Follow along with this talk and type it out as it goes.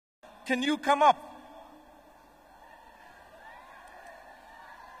can you come up?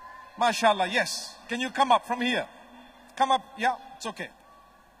 MashaAllah, yes. Can you come up from here? Come up, yeah, it's okay.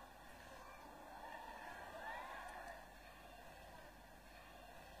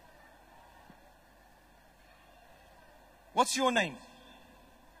 What's your name?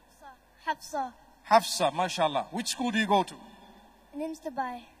 Hafsa. Hafsa, MashaAllah. Which school do you go to? Nims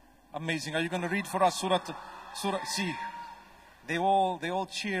Dubai. Amazing. Are you going to read for us Surah? See, they all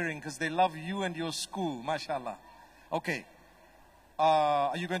cheering because they love you and your school, MashaAllah. Okay.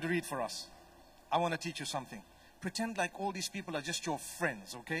 Are you going to read for us? I want to teach you something. Pretend like all these people are just your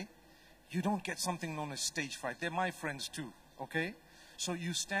friends, okay? You don't get something known as stage fright. They're my friends too, okay? So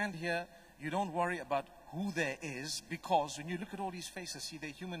you stand here, you don't worry about who there is, because when you look at all these faces, see, they're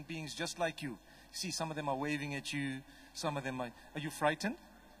human beings just like you. See, some of them are waving at you, some of them are you frightened?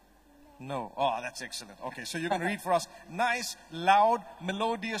 No. Oh, that's excellent. Okay, so you're going to read for us. Nice, loud,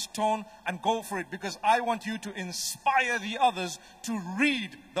 melodious tone, and go for it, because I want you to inspire the others to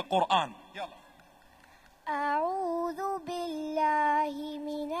read the Quran. Yalla. أعوذ بالله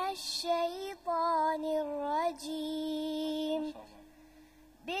من الشيطان الرجيم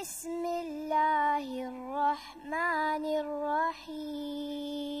بسم الله الرحمن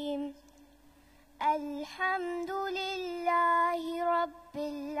الرحيم الحمد لله رب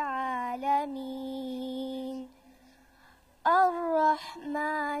العالمين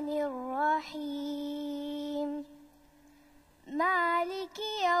الرحمن الرحيم مالك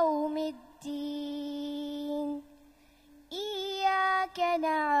يوم الدين إياك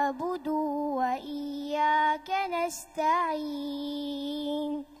نعبد وإياك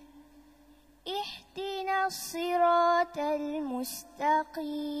نستعين اهدنا الصراط المستقيم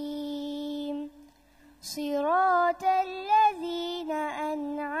صراط الذين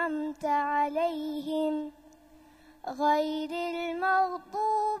أنعمت عليهم غير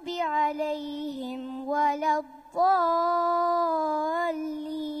المغضوب عليهم ولا الضالين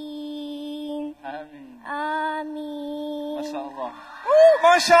آمين. آمين. ما شاء الله.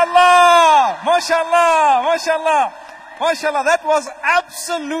 MashaAllah, MashaAllah, MashaAllah, MashaAllah. That was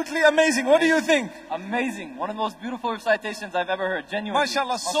absolutely amazing. What do you think? Amazing. One of the most beautiful recitations I've ever heard. Genuinely.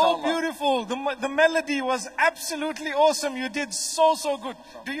 MashaAllah, so beautiful. The melody was absolutely awesome. You did so good.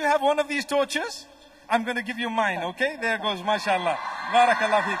 Do you have one of these torches? I'm going to give you mine, okay? There goes, MashaAllah.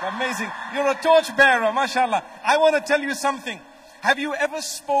 Barakallah feek. Amazing. You're a torch bearer, MashaAllah. I want to tell you something. Have you ever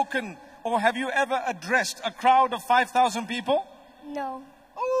spoken or have you ever addressed a crowd of 5,000 people? No.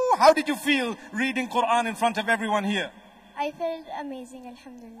 Oh, how did you feel reading Quran in front of everyone here? I felt amazing,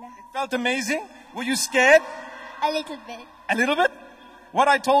 alhamdulillah. It felt amazing? Were you scared? A little bit. A little bit? What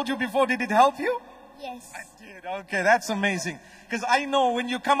I told you before, did it help you? Yes. I did. Okay, that's amazing. Because I know when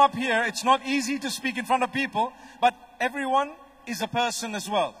you come up here, it's not easy to speak in front of people, but everyone is a person as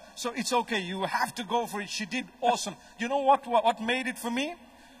well. So it's okay. You have to go for it. She did awesome. You know what made it for me?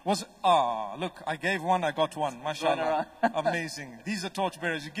 Was, look, I gave one, I got one. MashaAllah. Amazing. These are torch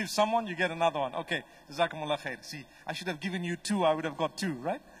bearers. You give someone, you get another one. Okay. Jazakumullah khair. See, I should have given you two. I would have got two,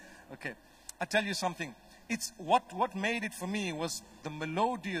 right? Okay. I tell you something. It's what made it for me was the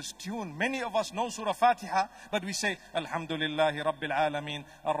melodious tune. Many of us know Surah Fatiha, but we say, Alhamdulillahi Rabbil Alameen,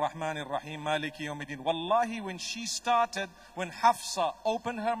 Ar-Rahman Ar-Rahim, Maliki Yawmiddin. Wallahi, when she started, when Hafsa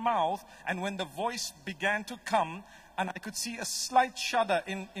opened her mouth, and when the voice began to come, and I could see a slight shudder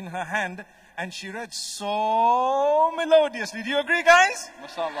in her hand, and she read so melodiously. Do you agree, guys?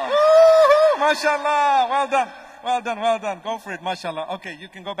 MashaAllah. Woo-hoo! MashaAllah. Well done. Well done, well done. Go for it, MashaAllah. Okay, you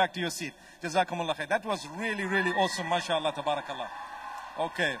can go back to your seat. Jazakumullah khair. That was really awesome, MashaAllah, tabarakallah.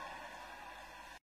 Okay.